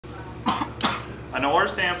An ore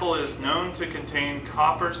sample is known to contain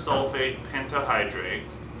copper sulfate pentahydrate.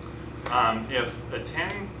 If a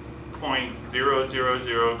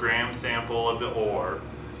 10.000 gram sample of the ore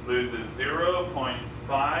loses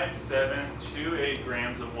 0.5728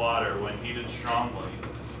 grams of water when heated strongly,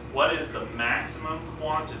 what is the maximum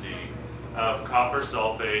quantity of copper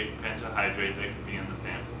sulfate pentahydrate that could be in the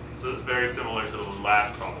sample? So this is very similar to the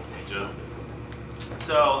last problem we just did.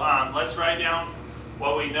 So let's write down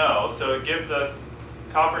what we know. So it gives us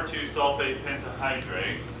copper 2 sulfate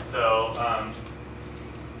pentahydrate. So,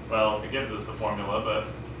 well, it gives us the formula, but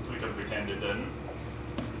we can pretend it didn't.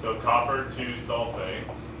 So copper 2 sulfate,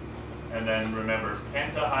 and then remember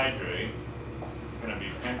pentahydrate is going to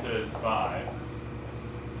be penta is 5,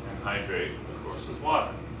 and hydrate, of course, is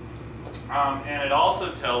water. And it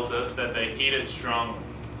also tells us that they heat it strongly.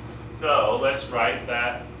 So let's write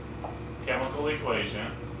that chemical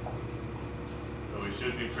equation. So we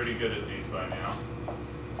should be pretty good at these by now.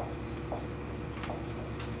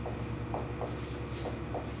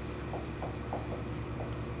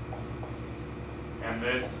 And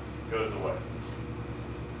this goes away.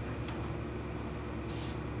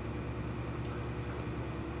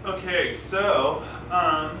 Okay, so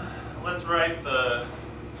let's write the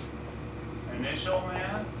initial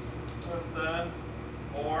mass of the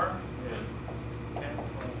ore is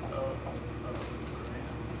 10.0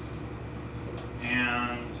 grams.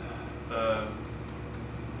 And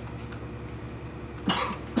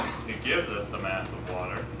it gives us the mass of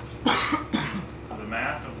water. So the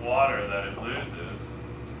mass of water that it loses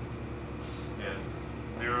is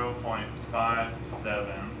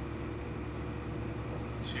 0.5728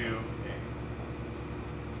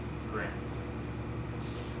 grams.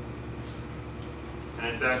 And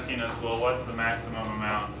it's asking us, well, what's the maximum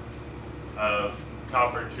amount of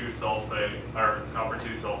copper 2 sulfate or copper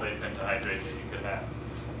 2 sulfate pentahydrate that you could have?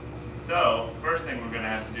 So first thing we're going to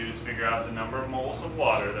have to do is figure out the number of moles of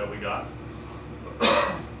water that we got.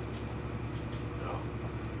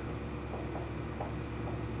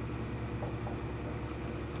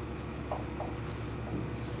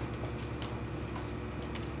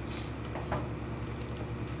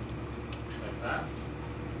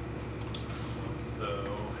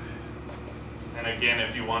 And again,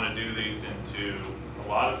 if you want to do these into a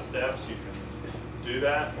lot of steps, you can do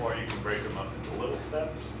that, or you can break them up into little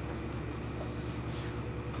steps.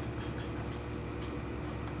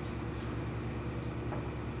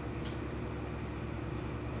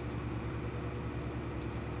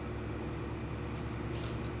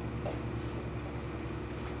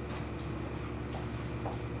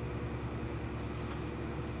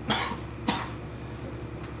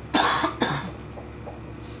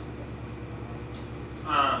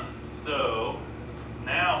 So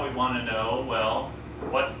now we want to know, well,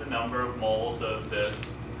 what's the number of moles of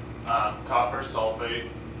this copper sulfate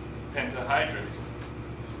pentahydrate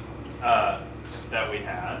that we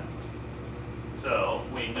had. So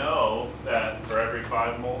we know that for every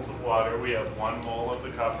 5 moles of water, we have 1 mole of the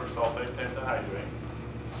copper sulfate pentahydrate.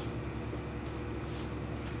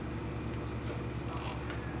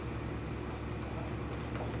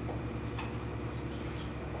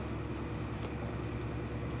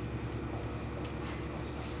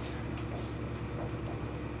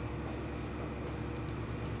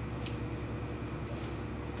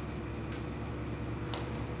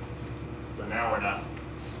 So now we're not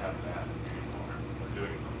having that anymore. We're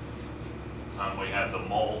doing something else. We have the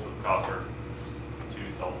moles of copper 2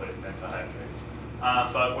 sulfate pentahydrate.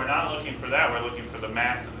 But we're not looking for that. We're looking for the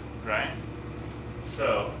mass of it, right?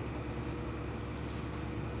 So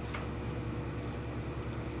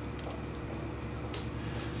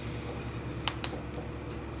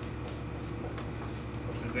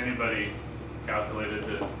has anybody calculated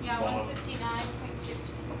this? Yeah, 159.62.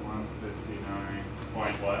 159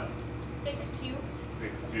 point what? 62.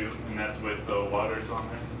 62, and that's with the waters on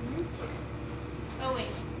there? Mm-hmm. Oh,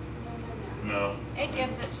 wait. No. It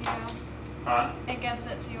gives it to you. Huh? It gives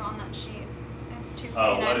it to you on that sheet. It's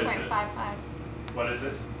Oh, what is it? 249.55. What is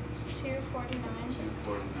it? 249.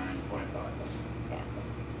 249.5. Yeah.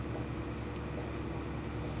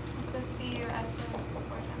 It's a CUS of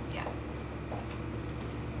 4 times. Yeah.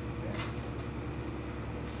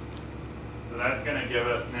 So that's going to give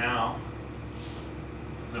us now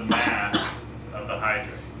the mass of the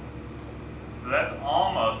hydrate. So that's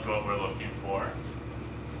almost what we're looking for.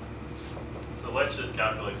 So let's just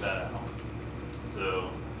calculate that out. So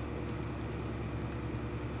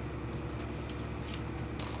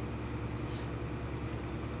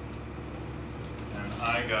and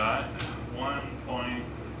I got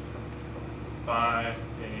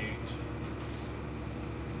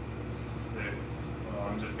 1.586. Well,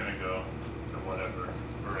 I'm just going to go to whatever.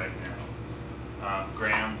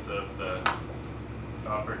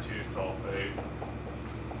 2 sulfate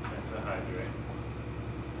pentahydrate.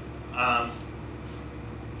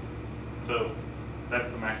 So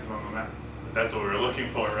that's the maximum amount. That's what we were looking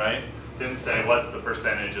for, right? Didn't say what's the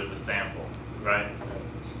percentage of the sample, right?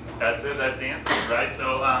 That's it, that's the answer, right?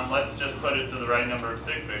 So let's just put it to the right number of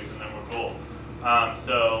sig figs and then we're cool.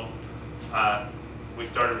 We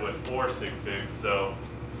started with 4 sig figs, so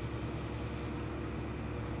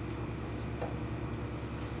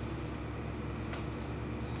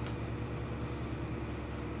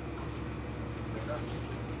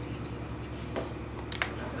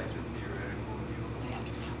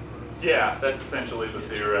yeah, that's essentially the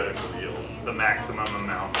theoretical yield, the maximum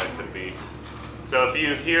amount that could be. So if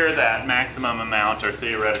you hear that maximum amount or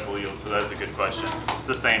theoretical yield, so that's a good question. It's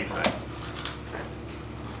the same thing.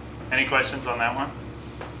 Any questions on that one?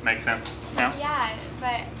 Make sense now? Yeah,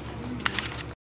 but